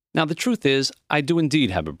 Now, the truth is, I do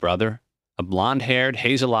indeed have a brother, a blonde-haired,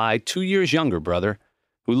 hazel-eyed, 2 years younger brother,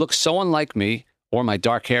 who looks so unlike me or my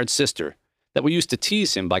dark-haired sister that we used to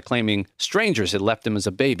tease him by claiming strangers had left him as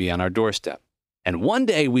a baby on our doorstep. And one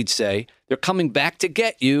day we'd say, they're coming back to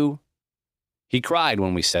get you. He cried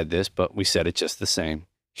when we said this, but we said it just the same.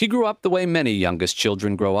 He grew up the way many youngest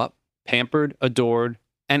children grow up, pampered, adored,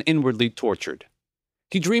 and inwardly tortured.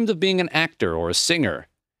 He dreamed of being an actor or a singer.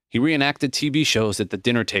 He reenacted TV shows at the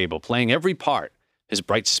dinner table, playing every part, his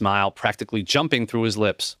bright smile practically jumping through his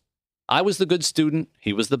lips. I was the good student,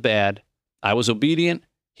 he was the bad. I was obedient,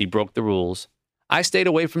 he broke the rules. I stayed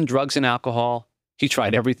away from drugs and alcohol. He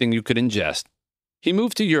tried everything you could ingest. He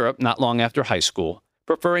moved to Europe not long after high school,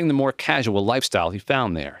 preferring the more casual lifestyle he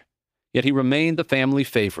found there. Yet he remained the family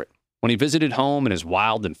favorite. When he visited home in his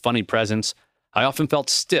wild and funny presence, I often felt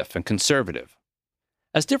stiff and conservative.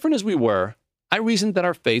 As different as we were, I reasoned that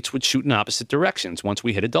our fates would shoot in opposite directions once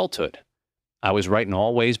we hit adulthood. I was right in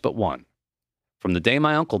all ways but one. From the day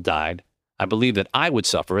my uncle died, I believed that I would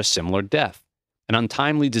suffer a similar death, an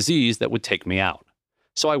untimely disease that would take me out.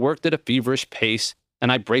 So I worked at a feverish pace,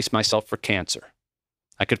 and I braced myself for cancer.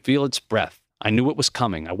 I could feel its breath. I knew it was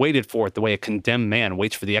coming. I waited for it the way a condemned man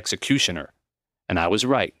waits for the executioner. And I was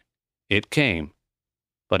right. It came.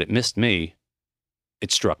 But it missed me.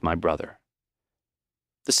 It struck my brother.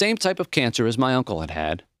 The same type of cancer as my uncle had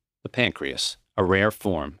had, the pancreas, a rare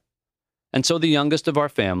form. And so the youngest of our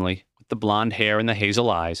family, with the blonde hair and the hazel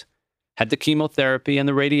eyes, had the chemotherapy and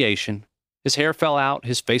the radiation. His hair fell out,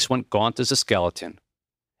 his face went gaunt as a skeleton.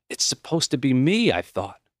 It's supposed to be me, I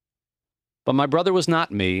thought. But my brother was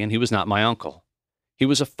not me, and he was not my uncle. He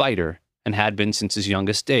was a fighter, and had been since his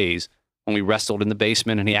youngest days, when we wrestled in the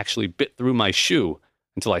basement and he actually bit through my shoe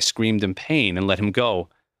until I screamed in pain and let him go.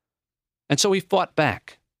 And so he fought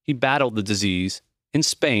back. He battled the disease in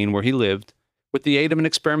Spain, where he lived, with the aid of an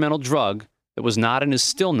experimental drug that was not and is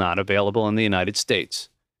still not available in the United States.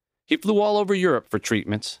 He flew all over Europe for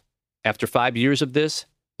treatments. After 5 years of this,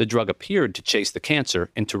 the drug appeared to chase the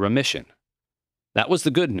cancer into remission. That was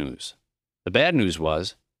the good news. The bad news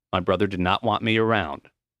was, my brother did not want me around.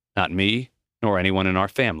 Not me, nor anyone in our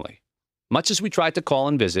family. Much as we tried to call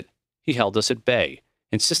and visit, he held us at bay,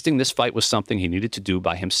 insisting this fight was something he needed to do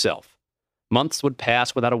by himself. Months would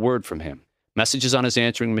pass without a word from him. Messages on his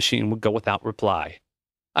answering machine would go without reply.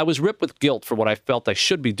 I was ripped with guilt for what I felt I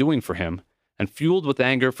should be doing for him, and fueled with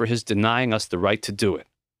anger for his denying us the right to do it.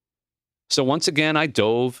 So once again, I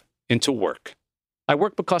dove into work. I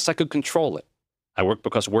worked because I could control it. I worked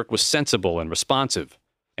because work was sensible and responsive.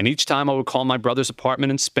 And each time I would call my brother's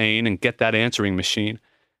apartment in Spain and get that answering machine,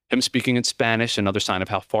 him speaking in Spanish, another sign of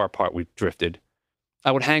how far apart we'd drifted,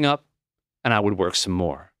 I would hang up and I would work some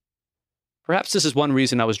more. Perhaps this is one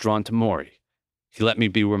reason I was drawn to Morrie. He let me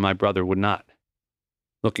be where my brother would not.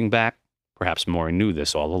 Looking back, perhaps Morrie knew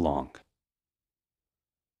this all along.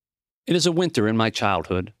 It is a winter in my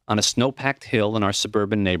childhood, on a snow-packed hill in our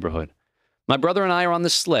suburban neighborhood. My brother and I are on the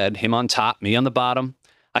sled, him on top, me on the bottom.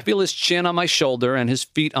 I feel his chin on my shoulder and his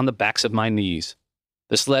feet on the backs of my knees.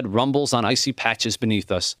 The sled rumbles on icy patches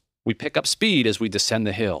beneath us. We pick up speed as we descend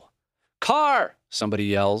the hill. "Car!" somebody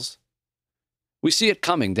yells. We see it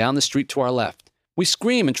coming down the street to our left. We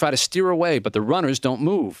scream and try to steer away, but the runners don't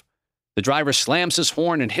move. The driver slams his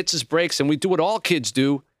horn and hits his brakes, and we do what all kids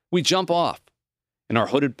do. We jump off. In our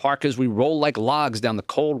hooded parkas, we roll like logs down the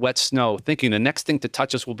cold, wet snow, thinking the next thing to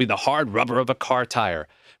touch us will be the hard rubber of a car tire.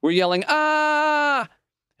 We're yelling, "Ah!"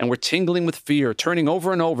 And we're tingling with fear, turning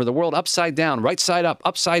over and over, the world upside down, right side up,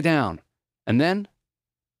 upside down. And then,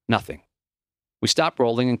 nothing. We stop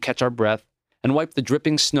rolling and catch our breath and wipe the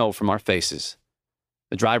dripping snow from our faces.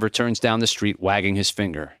 The driver turns down the street, wagging his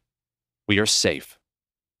finger. We are safe.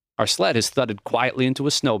 Our sled has thudded quietly into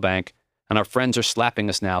a snowbank, and our friends are slapping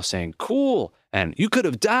us now, saying, "Cool," and "You could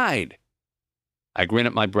have died." I grin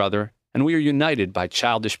at my brother, and we are united by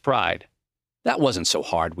childish pride. That wasn't so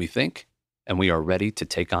hard, we think, and we are ready to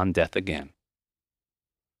take on death again.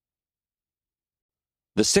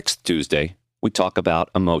 The 6th Tuesday, we talk about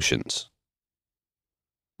emotions.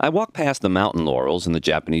 I walk past the mountain laurels and the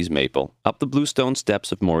Japanese maple, up the bluestone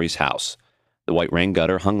steps of Morrie's house. The white rain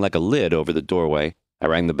gutter hung like a lid over the doorway. I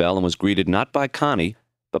rang the bell and was greeted not by Connie,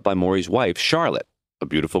 but by Morrie's wife, Charlotte, a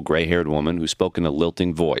beautiful gray-haired woman who spoke in a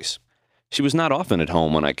lilting voice. She was not often at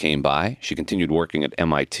home when I came by. She continued working at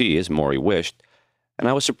MIT, as Morrie wished, and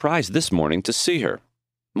I was surprised this morning to see her.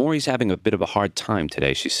 "Morrie's having a bit of a hard time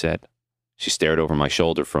today," she said. She stared over my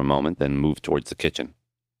shoulder for a moment, then moved towards the kitchen.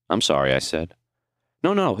 "I'm sorry," I said.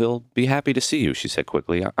 No, he'll be happy to see you," she said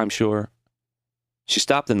quickly. I'm sure." She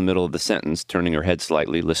stopped in the middle of the sentence, turning her head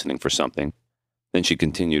slightly, listening for something. Then she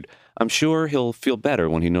continued, "I'm sure he'll feel better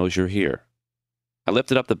when he knows you're here." I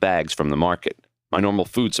lifted up the bags from the market. "My normal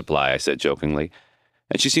food supply," I said jokingly,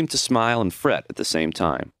 and she seemed to smile and fret at the same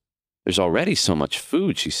time. "There's already so much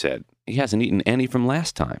food," she said. "He hasn't eaten any from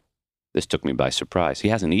last time." This took me by surprise. "He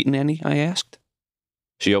hasn't eaten any?" I asked.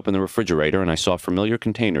 She opened the refrigerator, and I saw familiar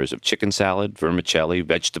containers of chicken salad, vermicelli,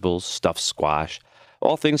 vegetables, stuffed squash,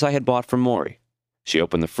 all things I had bought from Morrie. She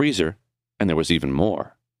opened the freezer, and there was even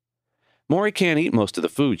more. "Morrie can't eat most of the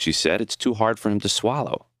food," she said. "It's too hard for him to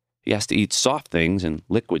swallow. He has to eat soft things and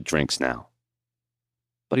liquid drinks now."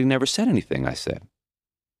 "But he never said anything," I said.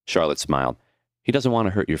 Charlotte smiled. "He doesn't want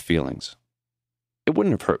to hurt your feelings." "It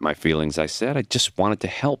wouldn't have hurt my feelings," I said. "I just wanted to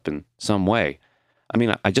help in some way.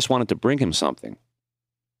 I just wanted to bring him something."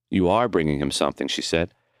 "You are bringing him something," she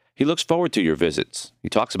said. "He looks forward to your visits. He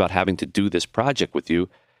talks about having to do this project with you,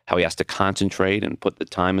 how he has to concentrate and put the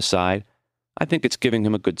time aside. I think it's giving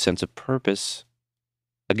him a good sense of purpose."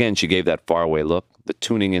 Again, she gave that faraway look, the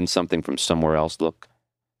tuning in something from somewhere else look.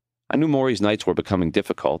 I knew Morrie's nights were becoming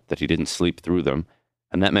difficult, that he didn't sleep through them,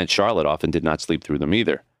 and that meant Charlotte often did not sleep through them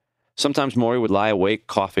either. Sometimes Morrie would lie awake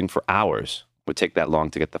coughing for hours. It would take that long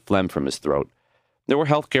to get the phlegm from his throat. There were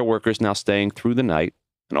healthcare workers now staying through the night,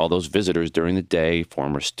 and all those visitors during the day,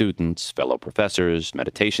 former students, fellow professors,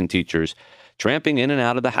 meditation teachers, tramping in and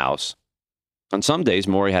out of the house. On some days,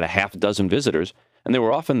 Morrie had a half dozen visitors, and they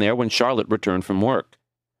were often there when Charlotte returned from work.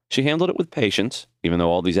 She handled it with patience, even though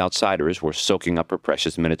all these outsiders were soaking up her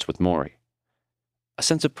precious minutes with Morrie. A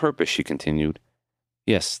sense of purpose, she continued.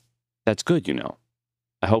 Yes, that's good, you know.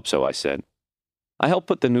 I hope so, I said. I helped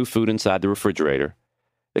put the new food inside the refrigerator.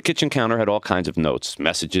 The kitchen counter had all kinds of notes,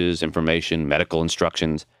 messages, information, medical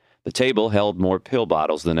instructions. The table held more pill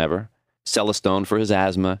bottles than ever. Celestone for his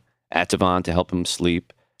asthma, Ativan to help him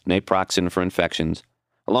sleep, naproxen for infections,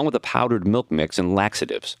 along with a powdered milk mix and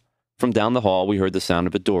laxatives. From down the hall, we heard the sound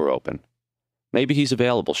of a door open. Maybe he's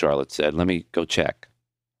available, Charlotte said. Let me go check.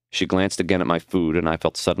 She glanced again at my food, and I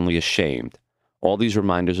felt suddenly ashamed. All these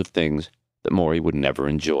reminders of things that Morrie would never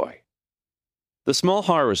enjoy. The small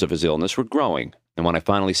horrors of his illness were growing, and when I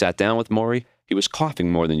finally sat down with Morrie, he was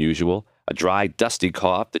coughing more than usual, a dry, dusty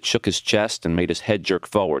cough that shook his chest and made his head jerk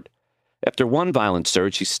forward. After one violent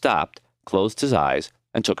surge, he stopped, closed his eyes,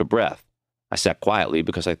 and took a breath. I sat quietly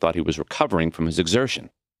because I thought he was recovering from his exertion.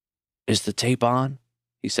 Is the tape on?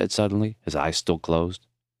 He said suddenly, his eyes still closed.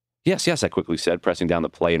 Yes, I quickly said, pressing down the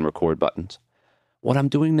play and record buttons. What I'm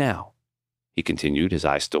doing now, he continued, his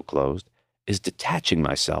eyes still closed, is detaching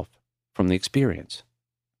myself from the experience.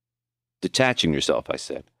 Detaching yourself, I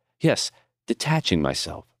said. Yes, detaching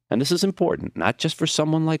myself. And this is important, not just for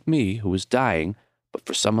someone like me who is dying, but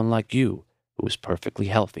for someone like you who is perfectly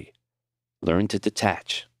healthy. Learn to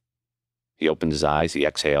detach. He opened his eyes, he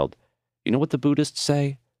exhaled. You know what the Buddhists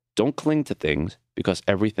say? Don't cling to things because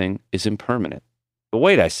everything is impermanent. But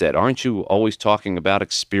wait, I said, aren't you always talking about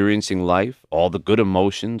experiencing life, all the good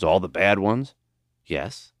emotions, all the bad ones?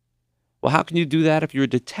 Yes. Well, how can you do that if you're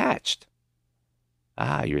detached?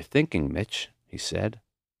 Ah, you're thinking, Mitch, he said.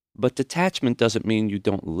 But detachment doesn't mean you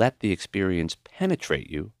don't let the experience penetrate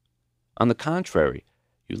you. On the contrary,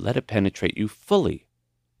 you let it penetrate you fully.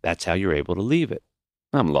 That's how you're able to leave it.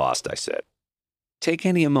 I'm lost, I said. Take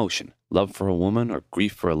any emotion, love for a woman or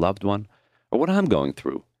grief for a loved one, or what I'm going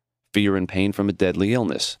through, fear and pain from a deadly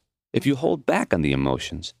illness. If you hold back on the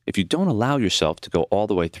emotions, if you don't allow yourself to go all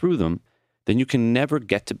the way through them, then you can never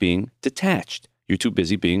get to being detached. You're too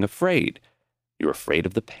busy being afraid. You're afraid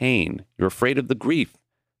of the pain. You're afraid of the grief.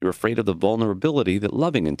 You're afraid of the vulnerability that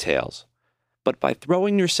loving entails. But by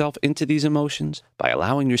throwing yourself into these emotions, by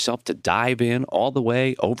allowing yourself to dive in all the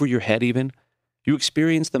way, over your head even, you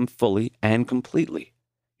experience them fully and completely.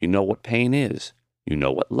 You know what pain is. You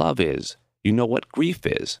know what love is. You know what grief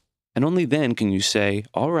is. And only then can you say,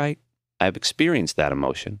 all right, I've experienced that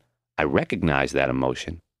emotion. I recognize that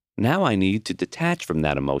emotion. Now I need to detach from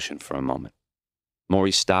that emotion for a moment.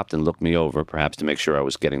 Morrie stopped and looked me over, perhaps to make sure I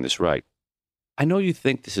was getting this right. I know you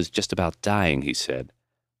think this is just about dying, he said,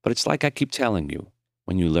 but it's like I keep telling you.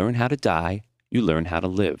 When you learn how to die, you learn how to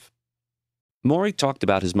live. Morrie talked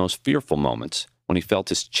about his most fearful moments, when he felt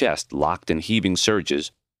his chest locked in heaving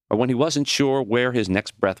surges, or when he wasn't sure where his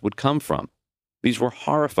next breath would come from. These were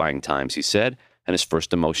horrifying times, he said, and his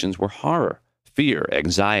first emotions were horror, fear,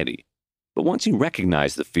 anxiety. But once he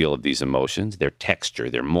recognized the feel of these emotions, their texture,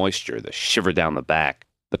 their moisture, the shiver down the back,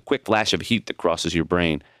 the quick flash of heat that crosses your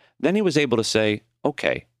brain, then he was able to say,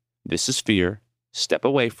 okay, this is fear, step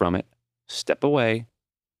away from it, step away.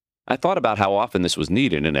 I thought about how often this was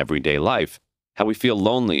needed in everyday life, how we feel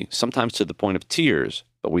lonely, sometimes to the point of tears,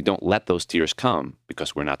 but we don't let those tears come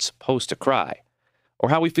because we're not supposed to cry. Or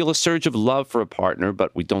how we feel a surge of love for a partner,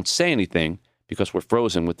 but we don't say anything because we're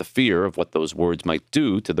frozen with the fear of what those words might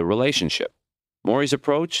do to the relationship. Morrie's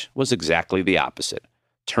approach was exactly the opposite.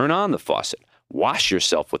 Turn on the faucet. Wash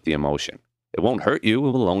yourself with the emotion. It won't hurt you.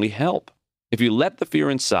 It will only help. If you let the fear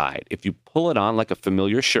inside, if you pull it on like a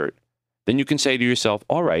familiar shirt, then you can say to yourself,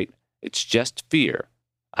 all right, it's just fear.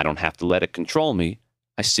 I don't have to let it control me.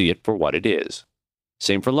 I see it for what it is.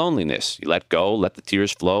 Same for loneliness. You let go, let the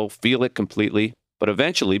tears flow, feel it completely, but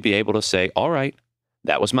eventually be able to say, all right,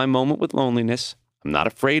 that was my moment with loneliness. I'm not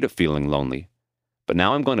afraid of feeling lonely. But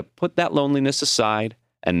now I'm going to put that loneliness aside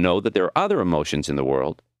and know that there are other emotions in the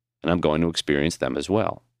world, and I'm going to experience them as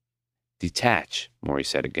well. Detach, Morrie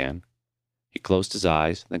said again. He closed his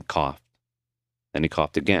eyes, then coughed. Then he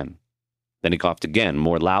coughed again. Then he coughed again,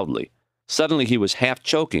 more loudly. Suddenly he was half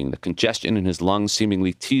choking, the congestion in his lungs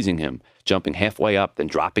seemingly teasing him, jumping halfway up, then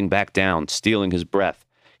dropping back down, stealing his breath.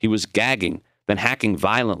 He was gagging, then hacking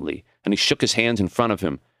violently, and he shook his hands in front of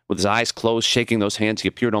him, With his eyes closed, shaking those hands, he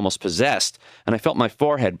appeared almost possessed, and I felt my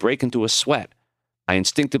forehead break into a sweat. I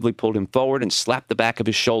instinctively pulled him forward and slapped the back of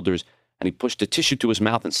his shoulders, and he pushed a tissue to his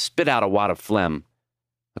mouth and spit out a wad of phlegm.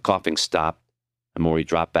 The coughing stopped, and Morrie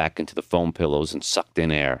dropped back into the foam pillows and sucked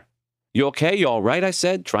in air. "You okay? You all right?" I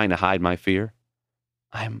said, trying to hide my fear.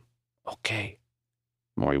 "I'm okay,"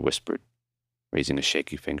 Morrie whispered, raising a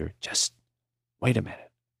shaky finger. "Just wait a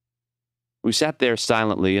minute." We sat there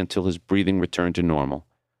silently until his breathing returned to normal.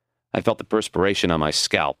 I felt the perspiration on my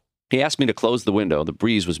scalp. He asked me to close the window. The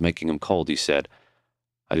breeze was making him cold, he said.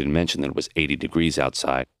 I didn't mention that it was 80 degrees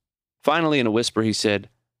outside. Finally, in a whisper, he said,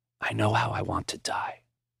 "I know how I want to die."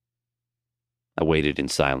 I waited in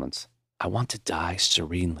silence. I want to die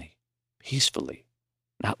serenely, peacefully,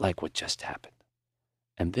 not like what just happened.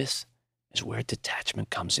 And this is where detachment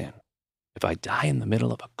comes in. If I die in the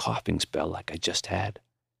middle of a coughing spell like I just had,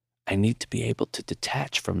 I need to be able to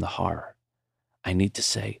detach from the horror. I need to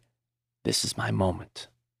say, this is my moment.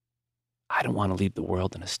 I don't want to leave the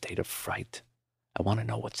world in a state of fright. I want to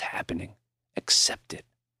know what's happening, accept it,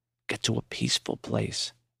 get to a peaceful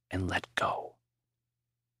place, and let go.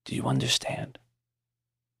 Do you understand?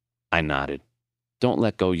 I nodded. "Don't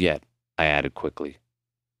let go yet," I added quickly.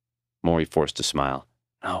 Morrie forced a smile.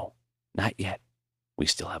 "No, not yet. We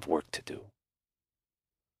still have work to do."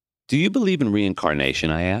 "Do you believe in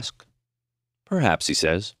reincarnation?" I asked. "Perhaps," he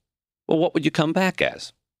says. "Well, what would you come back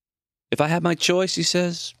as?" "If I had my choice," he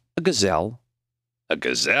says, "a gazelle." "A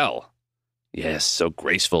gazelle?" "Yes, so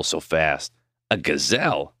graceful, so fast. A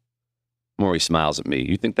gazelle." Morrie smiles at me.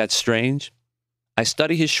 "You think that's strange?" I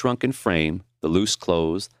study his shrunken frame, the loose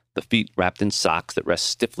clothes, the feet wrapped in socks that rest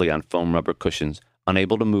stiffly on foam rubber cushions,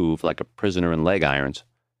 unable to move like a prisoner in leg irons.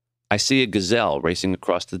 I see a gazelle racing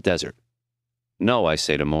across the desert. "No," I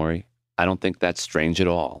say to Morrie, "I don't think that's strange at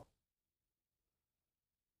all."